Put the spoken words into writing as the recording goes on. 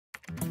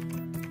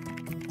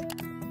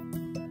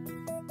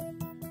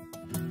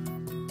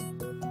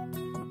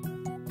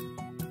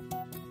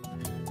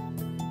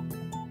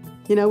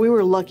You know, we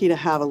were lucky to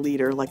have a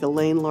leader like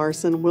Elaine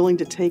Larson willing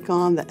to take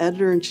on the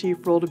editor-in-chief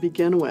role to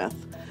begin with,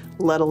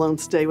 let alone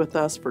stay with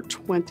us for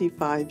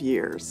 25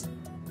 years.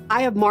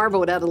 I have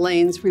marveled at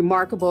Elaine's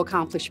remarkable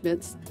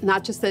accomplishments,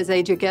 not just as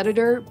AJIC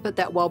editor, but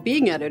that while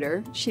being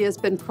editor, she has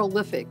been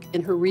prolific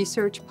in her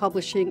research,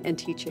 publishing, and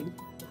teaching.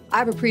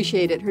 I've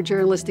appreciated her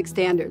journalistic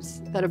standards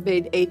that have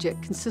made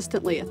AJIC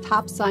consistently a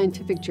top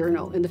scientific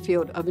journal in the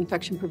field of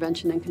infection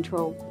prevention and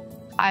control.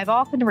 I've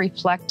often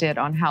reflected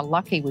on how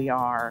lucky we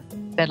are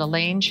that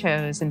Elaine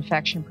chose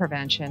infection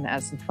prevention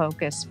as the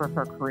focus for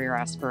her career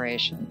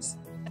aspirations.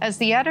 As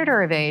the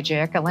editor of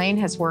AJIC, Elaine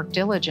has worked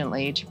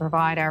diligently to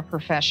provide our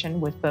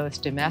profession with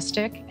both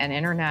domestic and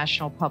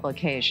international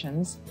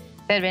publications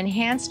that have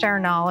enhanced our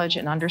knowledge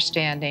and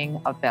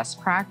understanding of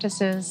best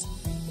practices,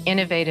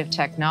 innovative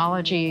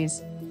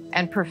technologies,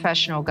 and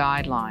professional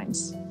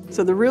guidelines.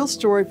 So the real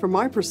story from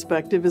my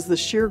perspective is the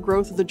sheer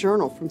growth of the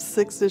journal from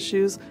 6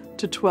 issues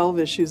to 12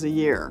 issues a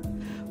year,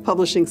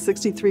 publishing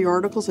 63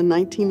 articles in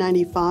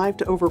 1995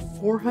 to over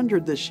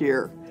 400 this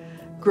year,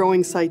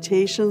 growing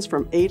citations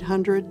from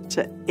 800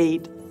 to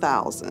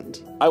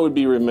 8,000. I would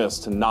be remiss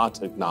to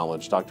not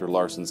acknowledge Dr.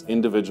 Larson's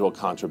individual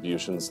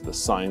contributions to the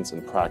science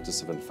and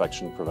practice of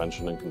infection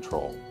prevention and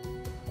control.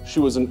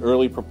 She was an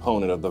early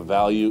proponent of the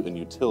value and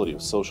utility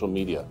of social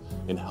media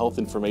in health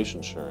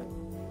information sharing.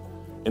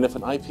 And if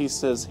an IP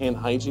says hand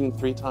hygiene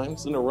 3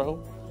 times in a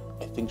row,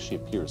 I think she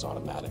appears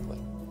automatically.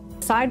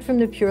 Aside from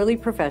the purely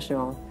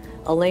professional,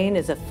 Elaine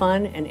is a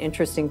fun and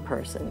interesting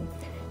person.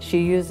 She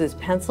uses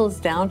pencils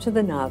down to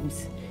the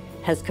nubs,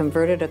 has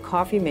converted a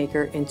coffee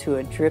maker into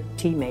a drip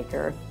tea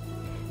maker,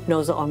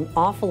 knows an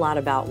awful lot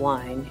about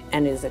wine,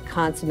 and is a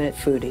consummate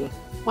foodie.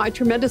 My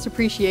tremendous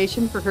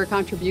appreciation for her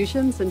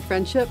contributions and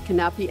friendship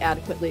cannot be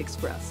adequately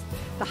expressed.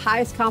 The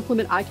highest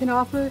compliment I can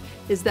offer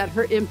is that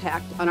her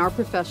impact on our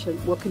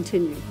profession will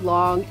continue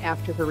long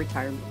after her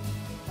retirement.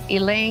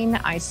 Elaine,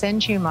 I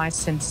send you my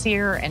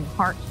sincere and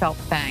heartfelt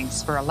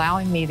thanks for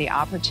allowing me the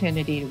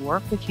opportunity to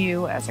work with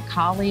you as a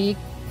colleague,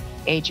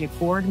 AJIC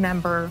board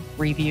member,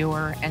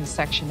 reviewer, and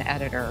section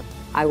editor.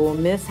 I will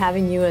miss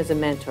having you as a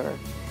mentor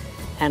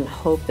and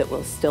hope that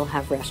we'll still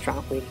have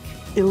Restaurant Week.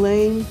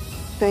 Elaine,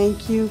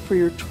 thank you for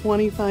your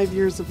 25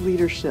 years of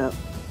leadership.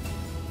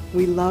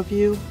 We love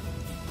you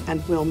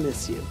and we'll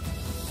miss you.